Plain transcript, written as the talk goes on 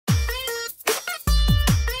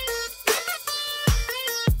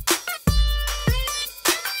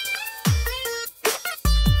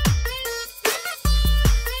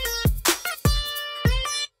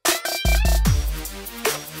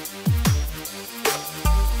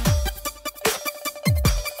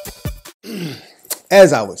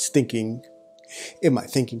as I was thinking in my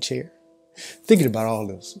thinking chair, thinking about all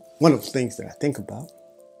those wonderful things that I think about.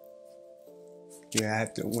 Yeah, I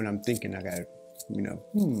have to, when I'm thinking, I gotta,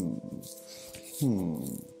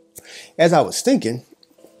 As I was thinking,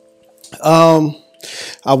 I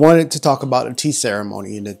wanted to talk about a tea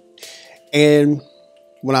ceremony, and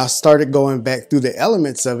when I started going back through the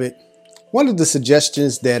elements of it, one of the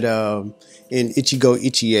suggestions that in ichigo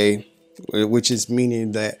ichie, which is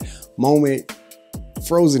meaning that moment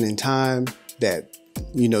frozen in time, that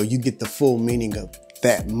you get the full meaning of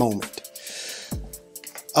that moment.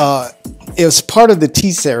 It was part of the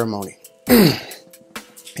tea ceremony,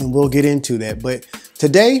 and we'll get into that. But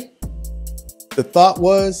today, the thought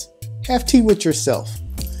was, have tea with yourself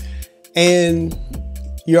and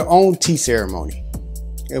your own tea ceremony.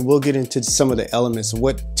 And we'll get into some of the elements of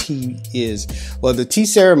what tea is. Well, the tea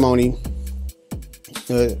ceremony,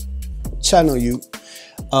 the Chanoyu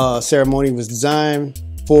ceremony, was designed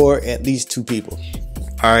for at least two people.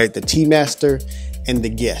 All right, the tea master and the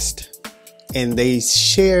guest. And they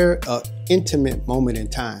share an intimate moment in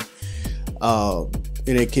time. And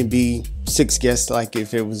it can be 6 guests. Like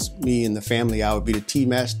if it was me and the family, I would be the tea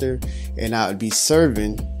master and I would be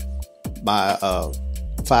serving my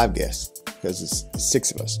 5 guests, because it's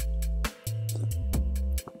 6 of us.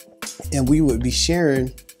 And we would be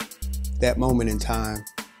sharing that moment in time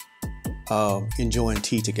of enjoying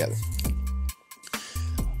tea together.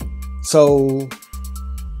 So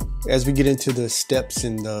as we get into the steps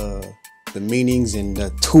and the meanings and the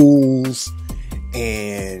tools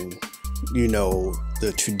and,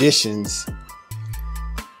 the traditions,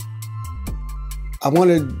 I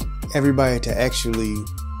wanted everybody to actually,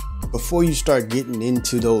 before you start getting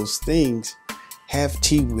into those things, have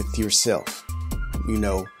tea with yourself.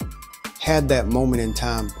 Have that moment in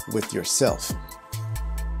time with yourself.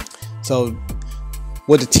 So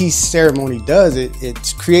what the tea ceremony does,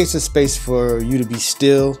 it creates a space for you to be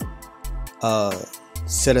still,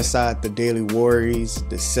 set aside the daily worries,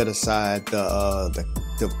 to set aside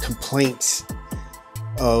the complaints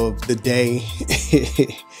of the day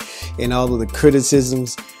and all of the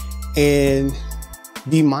criticisms, and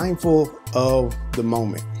be mindful of the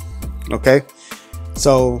moment. Okay,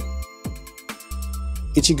 so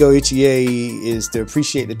ichigo ichie is to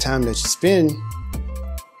appreciate the time that you spend,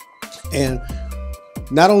 and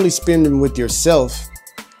not only spending with yourself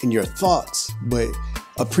and your thoughts, but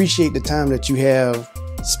appreciate the time that you have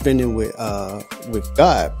spending with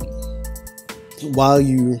God while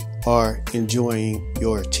you are enjoying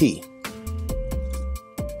your tea.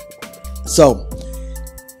 So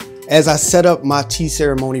as I set up my tea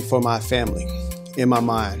ceremony for my family in my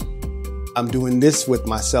mind, I'm doing this with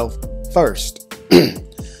myself first.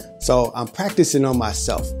 So I'm practicing on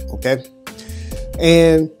myself, okay?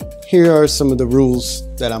 And here are some of the rules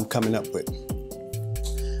that I'm coming up with.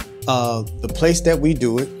 The place that we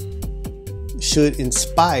do it should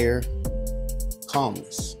inspire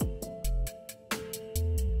calmness.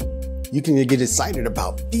 You can get excited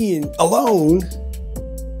about being alone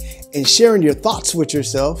and sharing your thoughts with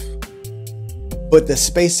yourself, but the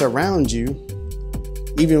space around you,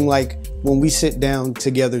 even like when we sit down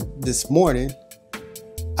together this morning,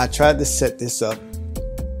 I tried to set this up,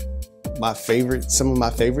 some of my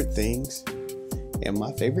favorite things and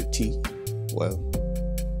my favorite tea. Well,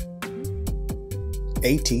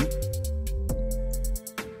 a tea.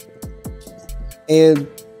 And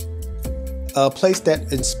a place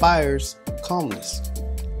that inspires calmness.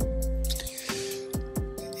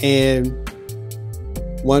 And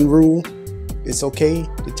one rule, it's okay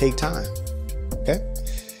to take time. Okay?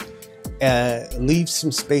 Leave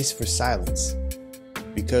some space for silence,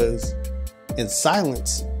 because in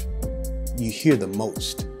silence, you hear the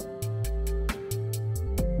most.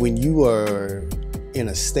 When you are in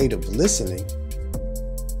a state of listening,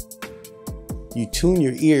 you tune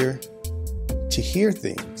your ear to hear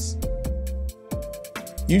things.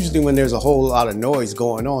 Usually when there's a whole lot of noise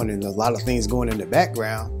going on and a lot of things going in the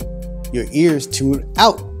background, your ears tune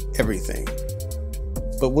out everything.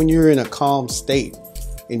 But when you're in a calm state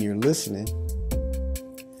and you're listening,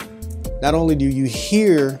 not only do you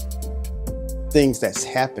hear things that's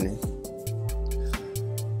happening,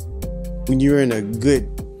 when you're in a good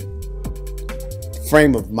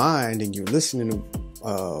frame of mind and you're listening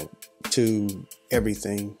to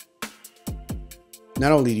everything,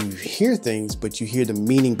 not only do you hear things, but you hear the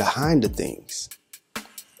meaning behind the things.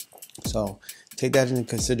 So take that into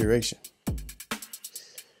consideration.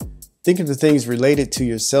 Think of the things related to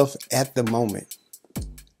yourself at the moment,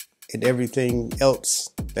 and everything else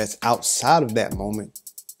that's outside of that moment,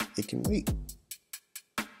 it can wait.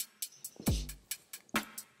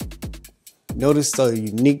 Notice the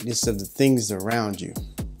uniqueness of the things around you,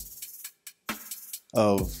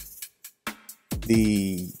 of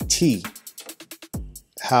the tea,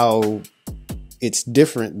 how it's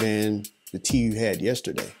different than the tea you had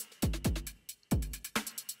yesterday.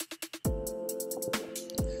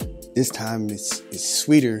 This time it's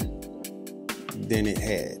sweeter than it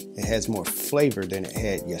had. It has more flavor than it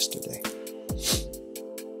had yesterday.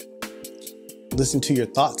 Listen to your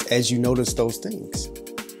thoughts as you notice those things.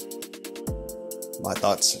 My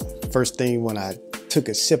thoughts, first thing when I took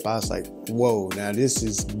a sip, I was like, whoa, now this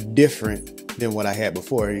is different than what I had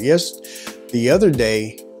before. Yes, the other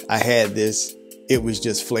day I had this, it was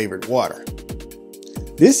just flavored water.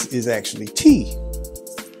 This is actually tea.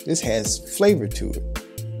 This has flavor to it.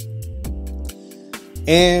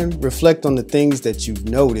 And reflect on the things that you've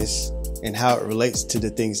noticed and how it relates to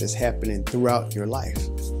the things that's happening throughout your life.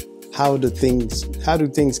 How do things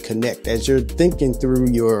connect as you're thinking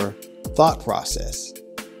through your thought process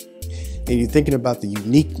and you're thinking about the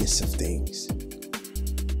uniqueness of things?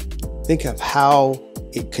 Think of how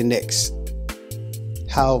it connects,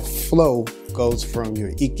 how flow goes from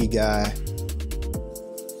your ikigai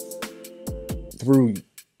through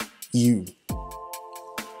you,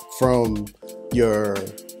 from your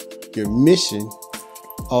mission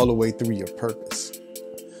all the way through your purpose,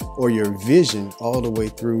 or your vision all the way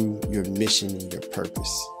through your mission and your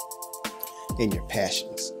purpose and your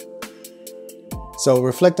passions. So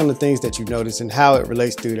reflect on the things that you notice and how it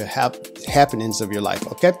relates to the happenings of your life.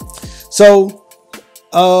 Okay. So,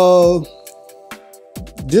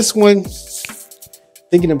 this one,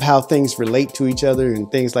 thinking of how things relate to each other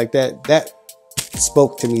and things like that, that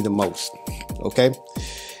spoke to me the most. Okay.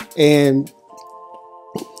 And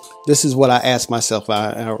this is what I asked myself.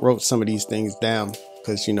 I wrote some of these things down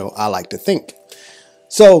because, you know, I like to think.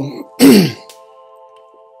 So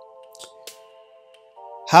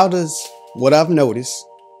how does what I've noticed,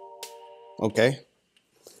 okay,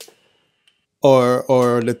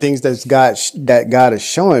 or the things that God is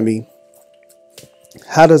showing me,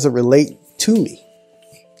 how does it relate to me?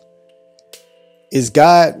 Is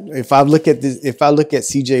God, if I look at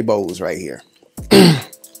CJ Bowles right here,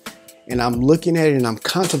 and I'm looking at it and I'm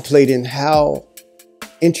contemplating how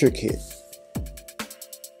intricate,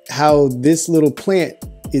 how this little plant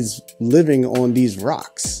is living on these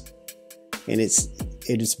rocks, and it's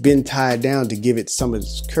been tied down to give it some of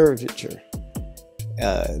its curvature,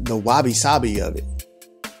 the wabi-sabi of it,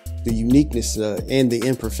 the uniqueness and the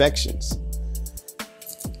imperfections.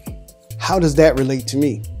 How does that relate to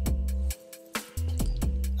me?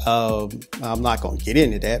 I'm not going to get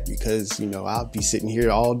into that because, you know, I'll be sitting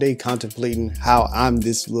here all day contemplating how I'm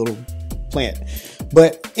this little plant.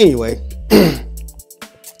 But anyway,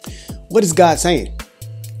 what is God saying?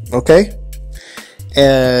 Okay.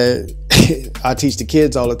 I teach the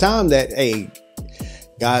kids all the time that, hey,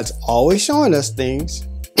 God's always showing us things.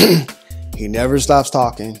 He never stops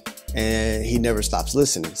talking and he never stops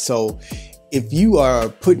listening. So if you are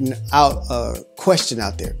putting out a question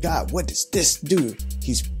out there, God, what does this do?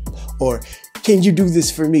 Or can you do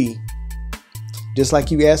this for me? Just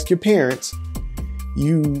like you ask your parents,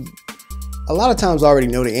 you a lot of times already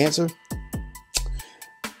know the answer.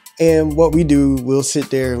 And what we do, we'll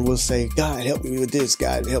sit there and we'll say, God, help me with this.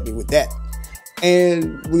 God, help me with that.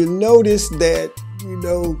 And we'll notice that, you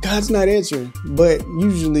know, God's not answering. But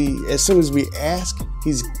usually as soon as we ask,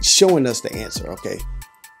 he's showing us the answer. Okay,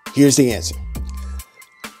 here's the answer.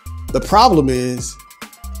 The problem is,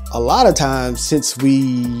 a lot of times, since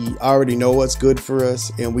we already know what's good for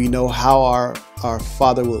us and we know how our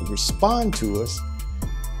Father would respond to us,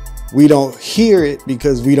 we don't hear it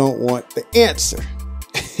because we don't want the answer.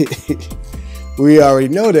 We already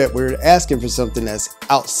know that we're asking for something that's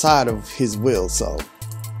outside of his will. So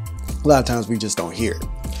a lot of times we just don't hear it.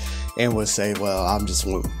 And we'll say, well, I'm just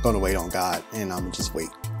going to wait on God and I'm just wait.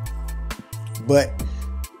 But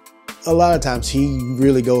a lot of times he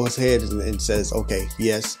really goes ahead and says, okay,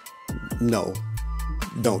 yes, no,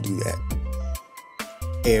 don't do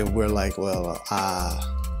that. And we're like, well,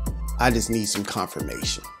 I just need some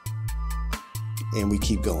confirmation. And we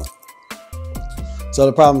keep going. So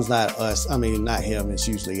the problem is not us. I mean, not him. It's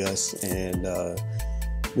usually us. And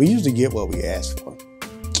we usually get what we ask for.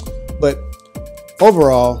 But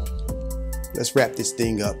overall, let's wrap this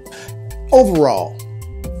thing up. Overall,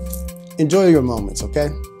 enjoy your moments, okay?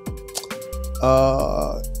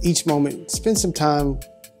 Each moment, spend some time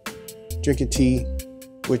drinking tea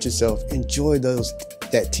with yourself. Enjoy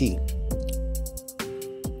that tea.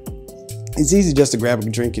 It's easy just to grab a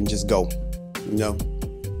drink and just go, you know?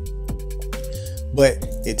 But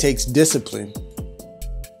it takes discipline.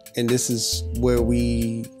 And this is where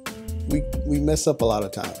we mess up a lot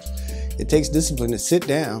of times. It takes discipline to sit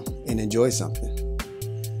down and enjoy something.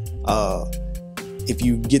 If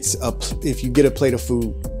you get a plate of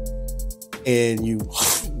food and you,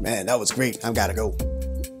 man, that was great, I've got to go.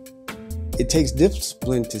 It takes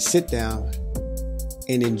discipline to sit down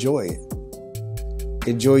and enjoy it.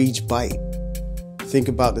 Enjoy each bite. Think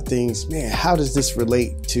about the things, man, how does this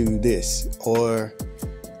relate to this? Or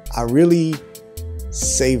I really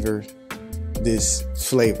savor this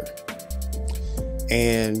flavor.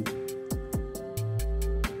 And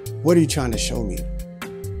what are you trying to show me?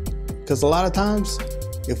 Because a lot of times,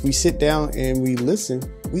 if we sit down and we listen,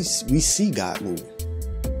 we see God moving.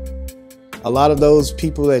 A lot of those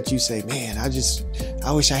people that you say, man,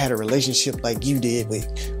 I wish I had a relationship like you did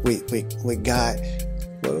with God.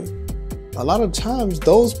 Well, a lot of times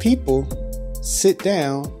those people sit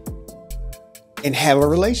down and have a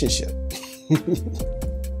relationship.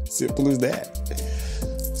 Simple as that.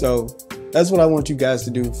 So that's what I want you guys to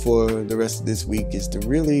do for the rest of this week, is to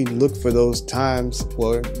really look for those times,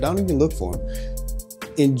 or don't even look for them.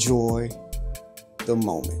 Enjoy the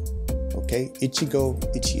moment. Okay? Ichigo,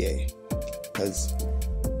 ichie. Because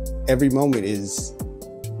every moment is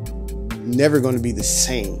never going to be the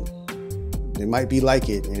same. It might be like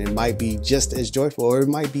it, and it might be just as joyful, or it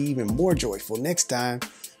might be even more joyful next time,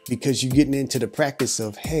 because you're getting into the practice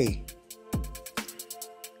of, hey,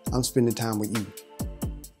 I'm spending time with you.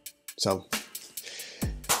 So,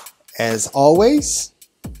 as always,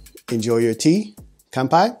 enjoy your tea.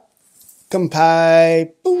 Kanpai.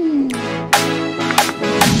 Kanpai.